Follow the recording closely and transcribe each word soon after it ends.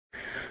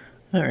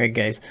Alright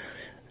guys,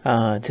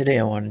 today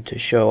I wanted to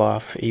show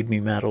off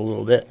abmatt a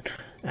little bit.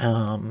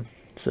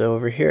 So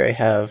over here I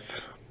have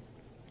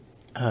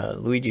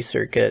Luigi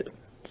Circuit,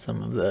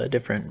 some of the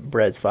different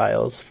Brres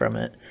files from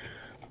it.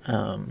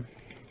 And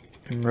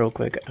real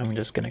quick, I'm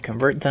just going to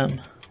convert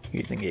them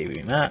using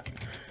abmatt.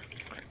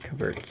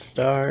 Convert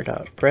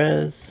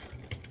star.brres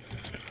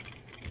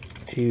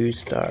to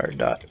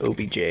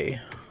star.obj.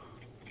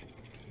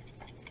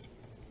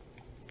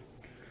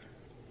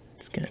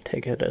 It's going to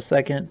take it a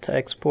second to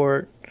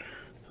export.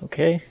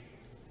 Okay.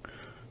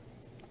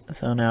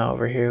 So now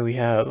over here we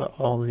have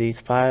all of these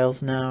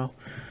files now.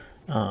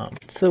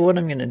 So what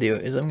I'm going to do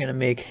is I'm going to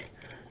make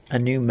a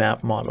new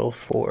map model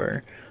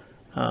for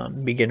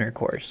beginner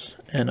course,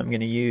 and I'm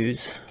going to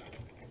use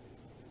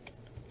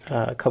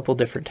a couple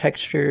different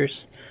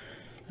textures,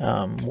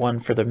 one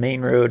for the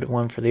main road,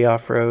 one for the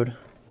off-road.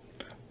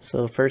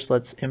 So first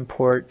let's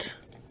import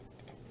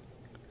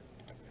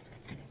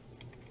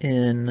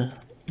in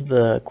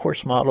the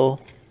course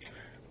model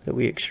that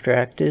we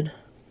extracted.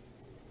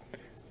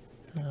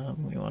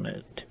 We want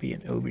it to be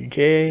an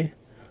OBJ,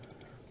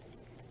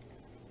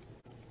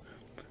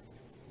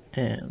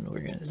 and we're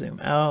going to zoom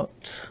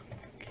out.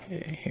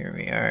 Okay, here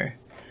we are.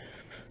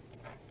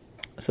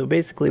 So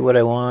basically what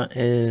I want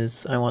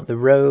is I want the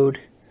road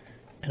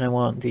and I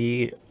want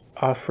the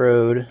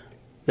off-road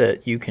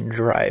that you can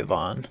drive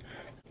on.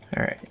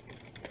 Alright,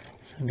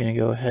 so I'm going to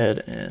go ahead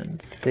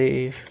and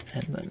save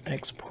and then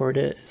export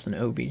it as an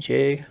OBJ.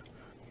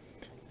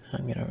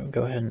 I'm going to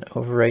go ahead and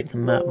overwrite the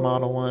map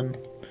model one.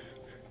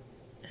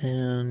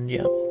 And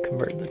yeah,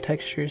 convert the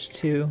textures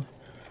to.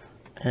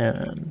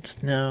 And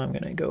now I'm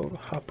going to go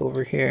hop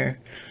over here.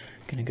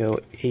 I'm going to go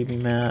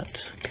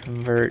abmatt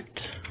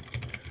convert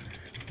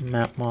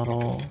map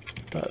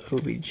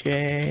model.obj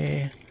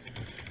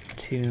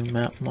to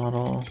map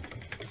model.brres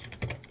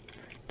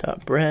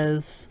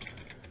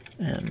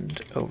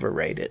and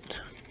overwrite it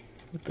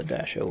with the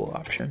 -O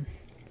option.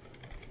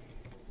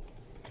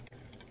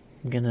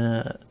 I'm going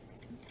to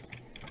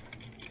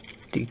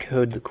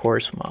decode the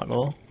course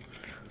model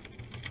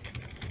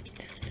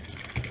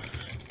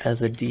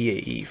as a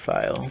DAE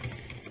file.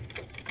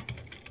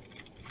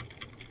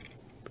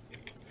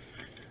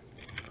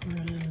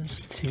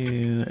 Brres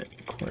to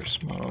course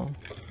model.dae.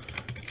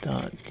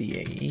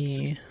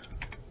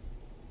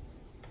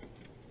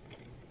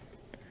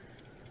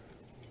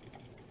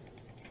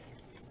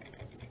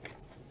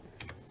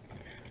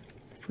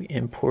 If we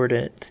import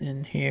it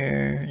in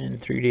here in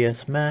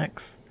 3ds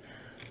Max,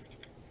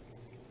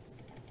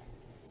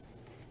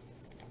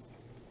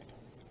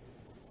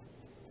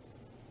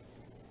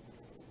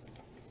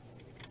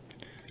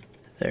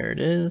 there it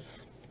is.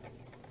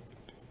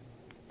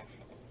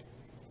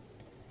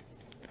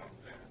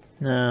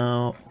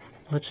 Now,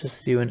 let's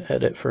just do an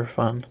edit for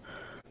fun.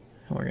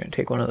 And we're going to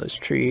take one of those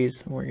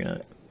trees, and we're going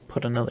to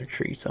put another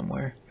tree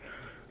somewhere.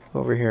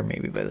 Over here,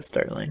 maybe by the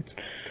start line.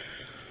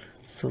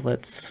 So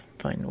let's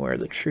find where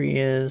the tree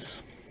is.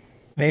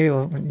 Maybe,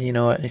 you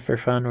know what, for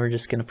fun, we're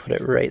just going to put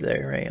it right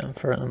there, right in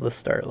front of the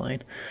start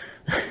line.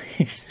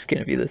 It's just going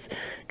to be this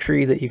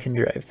tree that you can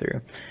drive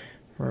through.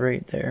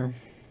 Right there.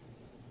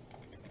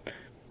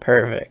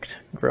 Perfect.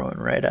 Growing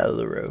right out of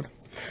the road.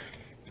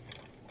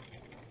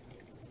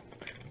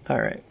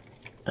 Alright,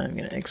 I'm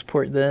going to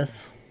export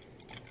this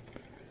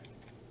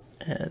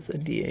as a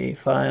DA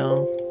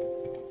file.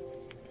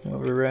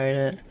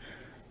 Overwrite it.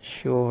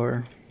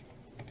 Sure.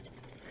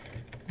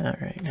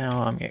 Alright,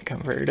 now I'm going to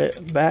convert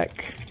it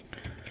back